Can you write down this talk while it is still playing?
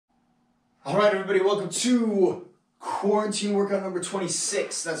All right, everybody, welcome to quarantine workout number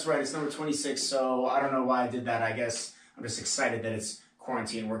 26. That's right, it's number 26, so I don't know why I did that. I guess I'm just excited that it's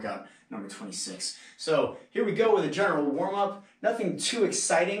quarantine workout number 26. So here we go with a general warm-up. Nothing too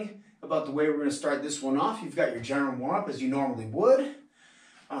exciting about the way we're going to start this one off. You've got your general warm-up as you normally would.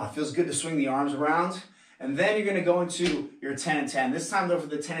 Feels good to swing the arms around. And then you're going to go into your 10 and 10. This time, though, for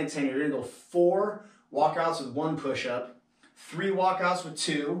the 10 and 10, you're going to go 4 walkouts with 1 push-up, 3 walkouts with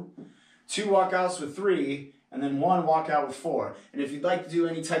 2, 2 walkouts with 3, and then 1 walkout with 4. And if you'd like to do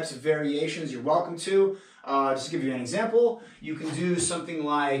any types of variations, you're welcome to. Just to give you an example, you can do something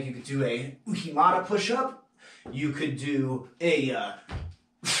like, you could do a Uhimata push-up, you could do a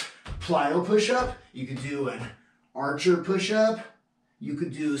plyo push-up, you could do an archer push-up, you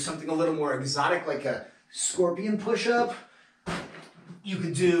could do something a little more exotic like a scorpion push-up, you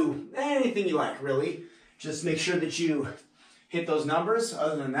could do anything you like, really. Just make sure that you hit those numbers.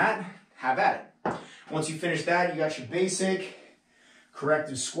 Other than that, have at it. Once you finish that, you got your basic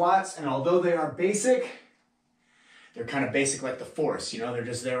corrective squats, and although they are basic, they're kind of basic like the force, you know, they're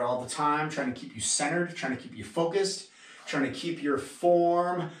just there all the time, trying to keep you centered, trying to keep you focused, trying to keep your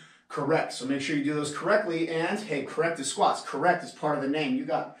form correct. So make sure you do those correctly, and hey, corrective squats, correct is part of the name. You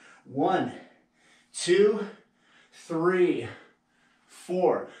got 1, 2, 3,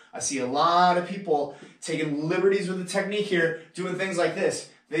 4. I see a lot of people taking liberties with the technique here, doing things like this.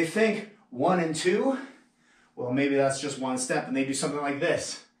 They think 1 and 2, well, maybe that's just 1 step, and they do something like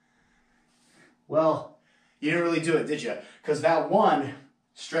this. Well, you didn't really do it, did you? Because that 1,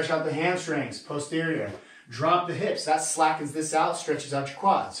 stretch out the hamstrings, posterior. Drop the hips, that slackens this out, stretches out your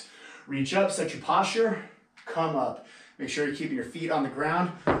quads. Reach up, set your posture, come up. Make sure you're keeping your feet on the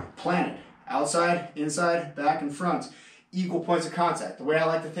ground, planted. Outside, inside, back, and front. Equal points of contact. The way I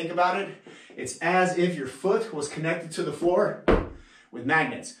like to think about it, it's as if your foot was connected to the floor with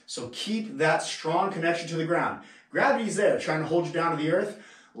magnets. So keep that strong connection to the ground. Gravity's there, trying to hold you down to the earth.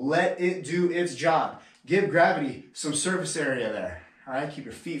 Let it do its job. Give gravity some surface area there. All right, keep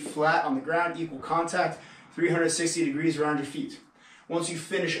your feet flat on the ground, equal contact, 360 degrees around your feet. Once you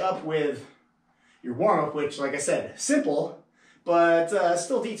finish up with your warm-up, which, like I said, simple, but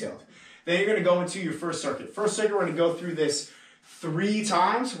still detailed, then you're going to go into your first circuit. First circuit, we're going to go through this 3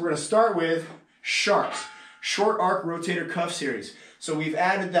 times. We're going to start with sharps, short arc rotator cuff series. So we've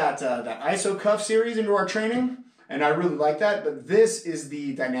added that iso cuff series into our training, and I really like that, but this is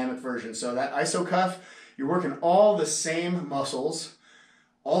the dynamic version. So that iso cuff, you're working all the same muscles,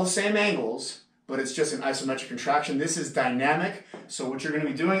 all the same angles, but it's just an isometric contraction. This is dynamic, so what you're going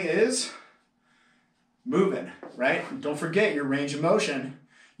to be doing is moving, right? Don't forget your range of motion.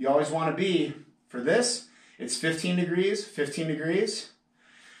 You always want to be, for this, it's 15 degrees, 15 degrees.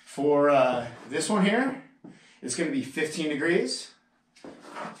 For this one here, it's going to be 15 degrees,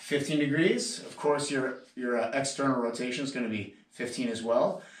 15 degrees. Of course, your external rotation is going to be 15 as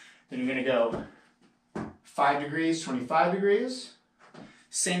well. Then you're going to go 5 degrees, 25 degrees.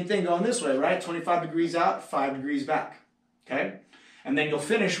 Same thing going this way, right? 25 degrees out, 5 degrees back, okay? And then you'll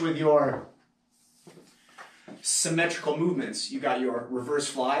finish with your symmetrical movements. You got your reverse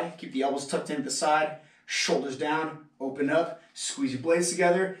fly, keep the elbows tucked in at the side, shoulders down, open up, squeeze your blades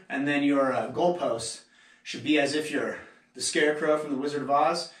together, and then your goalposts should be as if you're the Scarecrow from the Wizard of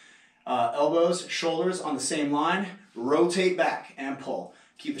Oz. Elbows, shoulders on the same line, rotate back and pull.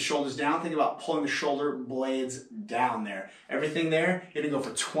 Keep the shoulders down. Think about pulling the shoulder blades down there. Everything there, you're gonna go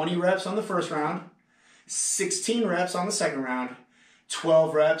for 20 reps on the first round, 16 reps on the second round,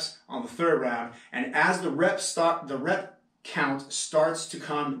 12 reps on the third round, and as the rep count starts to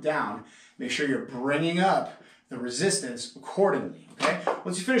come down, make sure you're bringing up the resistance accordingly, okay?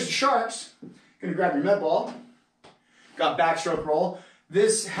 Once you finish the sharps, you're gonna grab your med ball, got backstroke roll.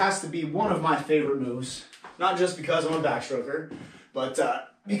 This has to be one of my favorite moves, not just because I'm a backstroker, but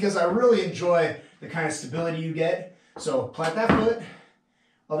because I really enjoy the kind of stability you get. So plant that foot,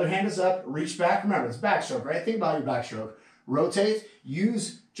 other hand is up, reach back. Remember, it's backstroke, right? Think about your backstroke. Rotate,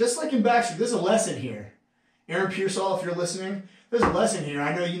 use, just like in backstroke, there's a lesson here. Aaron Peirsol, if you're listening, there's a lesson here.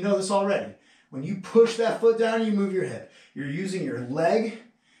 I know you know this already. When you push that foot down, you move your hip. You're using your leg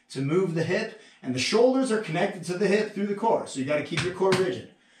to move the hip, and the shoulders are connected to the hip through the core. So you got to keep your core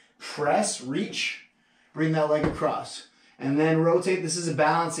rigid. Press, reach, bring that leg across. And then rotate. This is a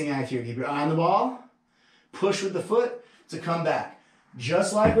balancing act here. Keep your eye on the ball. Push with the foot to come back.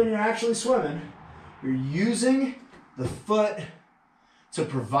 Just like when you're actually swimming, you're using the foot to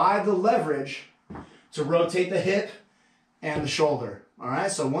provide the leverage to rotate the hip and the shoulder. All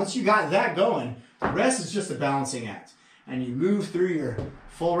right, so once you got that going, the rest is just a balancing act. And you move through your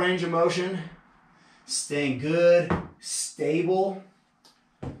full range of motion, staying good, stable,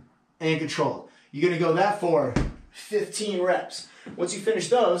 and control. You're gonna go that for 15 reps. Once you finish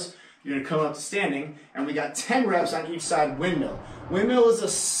those, you're gonna come up to standing, and we got 10 reps on each side windmill. Windmill is a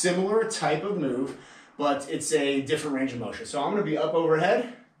similar type of move, but it's a different range of motion. So I'm gonna be up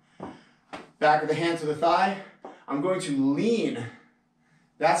overhead, back of the hand to the thigh. I'm going to lean,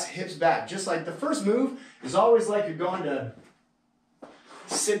 that's hips back. Just like the first move is always like you're going to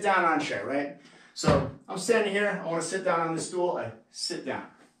sit down on a chair, right? So I'm standing here, I wanna sit down on this stool, I sit down,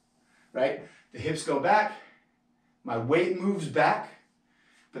 right? The hips go back, my weight moves back,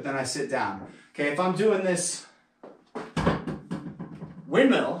 but then I sit down. Okay, if I'm doing this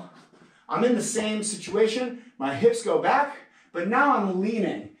windmill, I'm in the same situation, my hips go back, but now I'm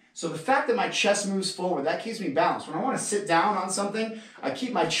leaning. So the fact that my chest moves forward, that keeps me balanced. When I want to sit down on something, I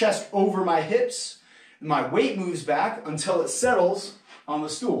keep my chest over my hips, and my weight moves back until it settles on the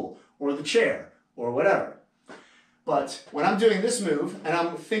stool or the chair or whatever. But when I'm doing this move and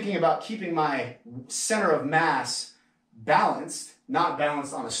I'm thinking about keeping my center of mass balanced, not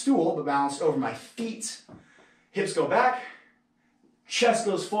balanced on a stool, but balanced over my feet, hips go back, chest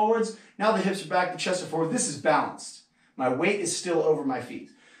goes forwards. Now the hips are back, the chest are forward. This is balanced. My weight is still over my feet.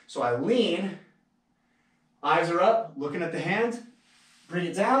 So I lean, eyes are up, looking at the hand, bring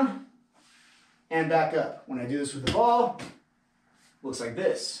it down, and back up. When I do this with the ball, looks like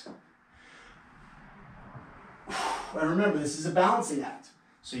this. And remember, this is a balancing act.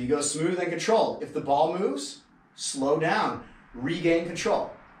 So you go smooth and controlled. If the ball moves, slow down, regain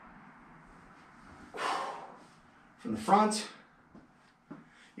control. From the front,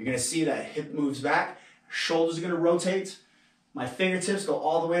 you're gonna see that hip moves back, shoulders are gonna rotate, my fingertips go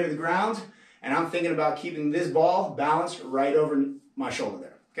all the way to the ground, and I'm thinking about keeping this ball balanced right over my shoulder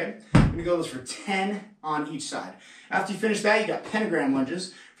there, okay? I'm gonna go this for 10 on each side. After you finish that, you got pentagram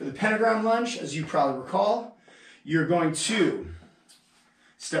lunges. For the pentagram lunge, as you probably recall, you're going to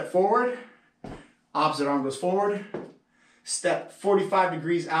step forward, opposite arm goes forward, step 45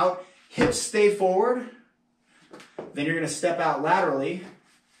 degrees out, hips stay forward, then you're gonna step out laterally.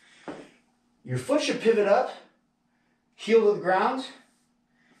 Your foot should pivot up, heel to the ground,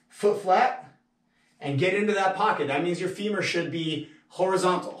 foot flat, and get into that pocket. That means your femur should be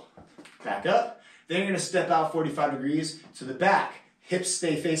horizontal. Back up, then you're gonna step out 45 degrees to the back. Hips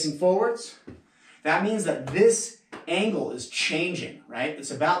stay facing forwards. That means that this angle is changing, right? It's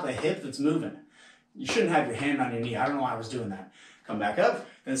about the hip that's moving. You shouldn't have your hand on your knee. I don't know why I was doing that. Come back up,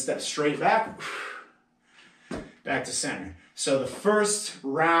 then step straight back, back to center. So the first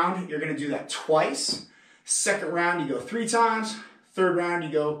round, you're gonna do that twice. Second round, you go 3 times. Third round,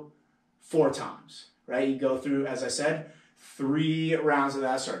 you go 4 times, right? You go through, as I said, 3 rounds of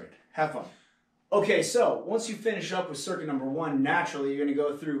that circuit. Have fun. Okay, so once you finish up with circuit number 1, naturally, you're gonna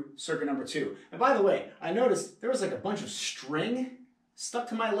go through circuit number 2. And by the way, I noticed there was like a bunch of string stuck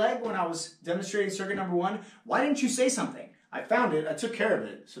to my leg when I was demonstrating circuit number 1. Why didn't you say something? I found it, I took care of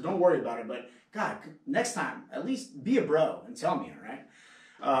it, so don't worry about it, but God, next time, at least be a bro and tell me, all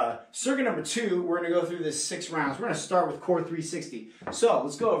right? Circuit number 2, we're gonna go through this 6 rounds. We're gonna start with core 360. So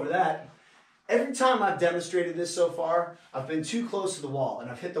let's go over that. Every time I've demonstrated this so far, I've been too close to the wall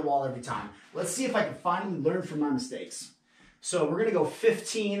and I've hit the wall every time. Let's see if I can finally learn from my mistakes. So we're gonna go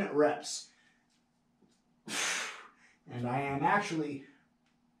 15 reps. And I am actually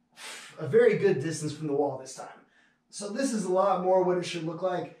a very good distance from the wall this time. So this is a lot more what it should look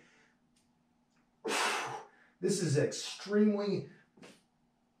like. This is extremely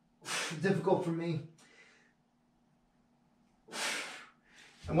difficult for me.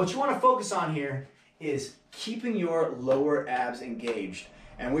 And what you want to focus on here is keeping your lower abs engaged.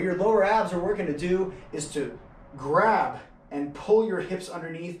 And what your lower abs are working to do is to grab and pull your hips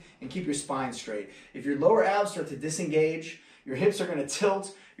underneath and keep your spine straight. If your lower abs start to disengage, your hips are going to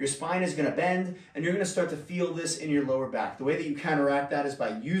tilt, your spine is going to bend, and you're going to start to feel this in your lower back. The way that you counteract that is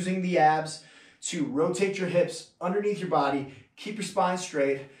by using the abs to rotate your hips underneath your body, keep your spine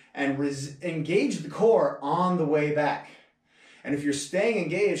straight, and engage the core on the way back. And if you're staying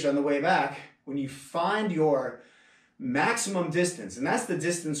engaged on the way back, when you find your maximum distance, and that's the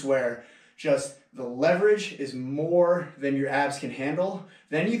distance where just the leverage is more than your abs can handle,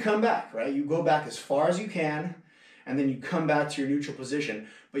 then you come back, right? You go back as far as you can, and then you come back to your neutral position.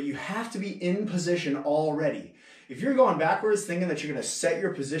 But you have to be in position already. If you're going backwards thinking that you're going to set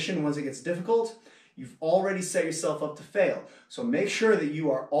your position once it gets difficult, you've already set yourself up to fail. So make sure that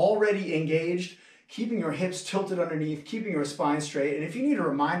you are already engaged, keeping your hips tilted underneath, keeping your spine straight. And if you need a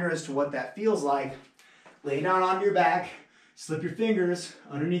reminder as to what that feels like, lay down on your back, slip your fingers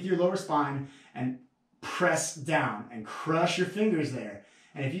underneath your lower spine, and press down and crush your fingers there.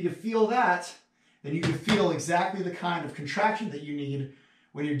 And if you can feel that, then you can feel exactly the kind of contraction that you need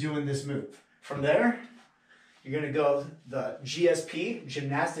when you're doing this move. From there, you're gonna go the GSP,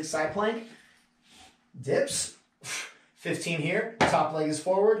 gymnastic side plank, dips, 15 here, top leg is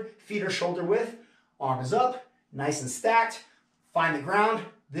forward, feet are shoulder width, arm is up, nice and stacked, find the ground.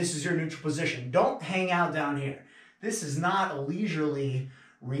 This is your neutral position. Don't hang out down here. This is not a leisurely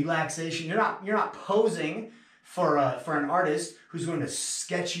relaxation. You're not posing for an artist who's going to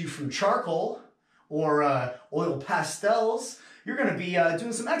sketch you from charcoal or oil pastels. You're going to be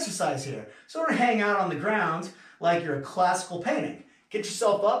doing some exercise here. So don't hang out on the ground like you're a classical painting. Get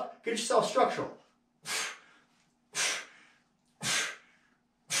yourself up, get yourself structural.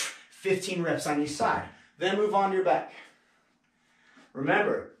 15 reps on each side. Then move on to your back.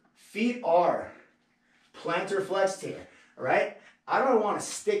 Remember, feet are plantar flexed here, all right? I don't want to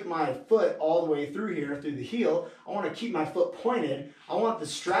stick my foot all the way through here, through the heel. I want to keep my foot pointed. I want the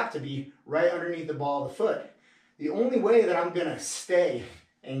strap to be right underneath the ball of the foot. The only way that I'm going to stay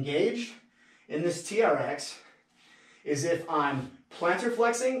engaged in this TRX is if I'm plantar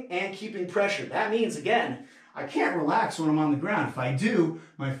flexing and keeping pressure. That means, again, I can't relax when I'm on the ground. If I do,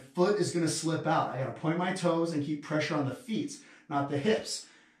 my foot is going to slip out. I got to point my toes and keep pressure on the feet, not the hips.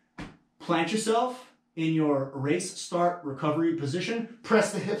 Plant yourself in your race, start, recovery position.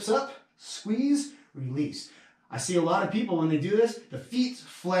 Press the hips up, squeeze, release. I see a lot of people when they do this, the feet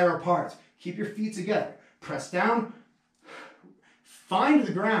flare apart. Keep your feet together. Press down, find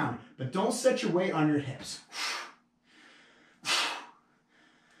the ground, but don't set your weight on your hips.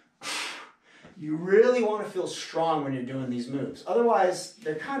 You really want to feel strong when you're doing these moves. Otherwise,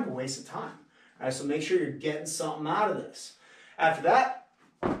 they're kind of a waste of time. All right, so make sure you're getting something out of this. After that,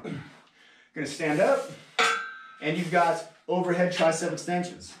 you're going to stand up, and you've got overhead tricep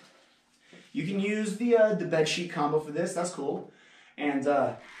extensions. You can use the bed sheet combo for this. That's cool. And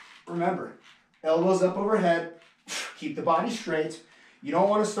remember, elbows up overhead. Keep the body straight. You don't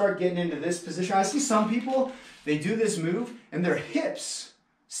want to start getting into this position. I see some people, they do this move, and their hips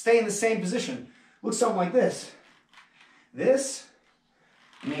stay in the same position. Looks something like this. This,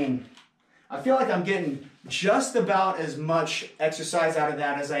 I feel like I'm getting just about as much exercise out of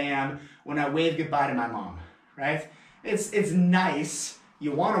that as I am when I wave goodbye to my mom, right? It's nice.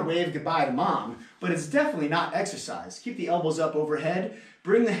 You want to wave goodbye to mom, but it's definitely not exercise. Keep the elbows up overhead.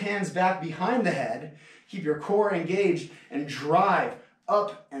 Bring the hands back behind the head. Keep your core engaged and drive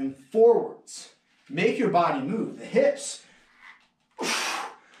up and forwards. Make your body move. The hips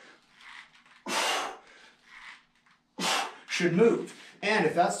should move. And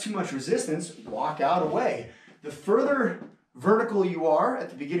if that's too much resistance, walk out away. The further vertical you are at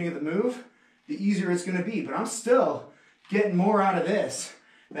the beginning of the move, the easier it's going to be. But I'm still getting more out of this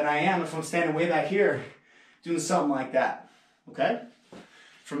than I am if I'm standing way back here doing something like that. Okay?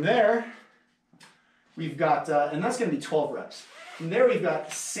 From there, we've got, and that's going to be 12 reps. From there, we've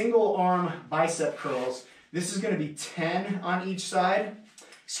got single arm bicep curls. This is going to be 10 on each side.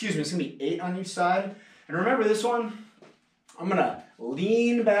 Excuse me, it's going to be 8 on each side. And remember this one, I'm going to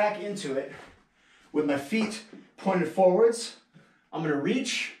lean back into it with my feet pointed forwards. I'm going to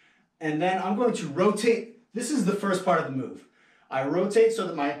reach, and then I'm going to rotate. This is the first part of the move. I rotate so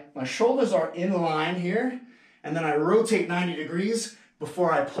that my shoulders are in line here, and then I rotate 90 degrees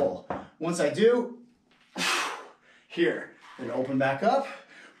before I pull. Once I do, here, then open back up.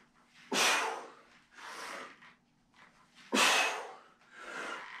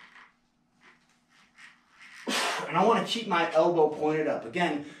 And I want to keep my elbow pointed up.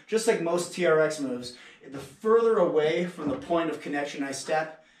 Again, just like most TRX moves, the further away from the point of connection I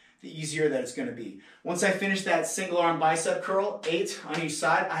step, the easier that it's going to be. Once I finish that single arm bicep curl, 8 on each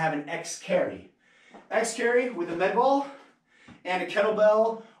side, I have an X carry. X carry with a med ball and a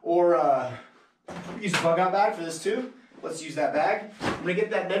kettlebell, or use a bug out bag for this too. Let's use that bag. I'm going to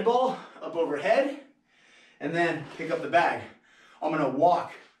get that med ball up overhead and then pick up the bag. I'm going to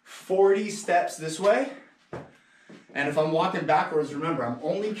walk 40 steps this way. And if I'm walking backwards, remember, I'm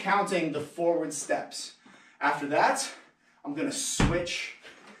only counting the forward steps. After that, I'm going to switch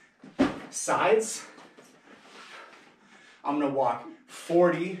sides. I'm going to walk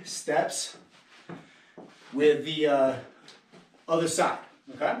 40 steps with the other side,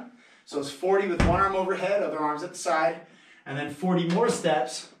 okay? So it's 40 with one arm overhead, other arms at the side, and then 40 more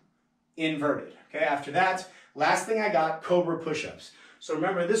steps inverted, okay? After that, last thing I got, cobra push-ups. So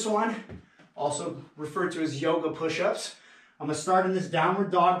remember this one, also referred to as yoga push-ups. I'm going to start in this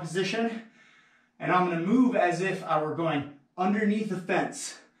downward dog position, and I'm going to move as if I were going underneath the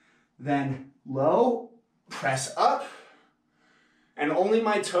fence. Then low, press up, and only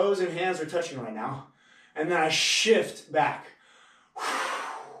my toes and hands are touching right now. And then I shift back.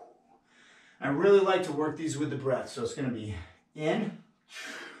 I really like to work these with the breath, so it's going to be in,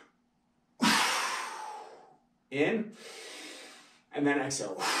 In, and then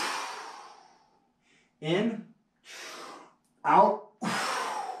exhale. In, out,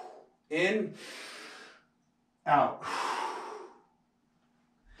 in, out.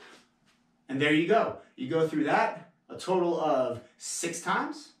 And there you go. You go through that a total of 6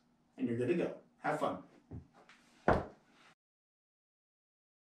 times, and you're good to go. Have fun.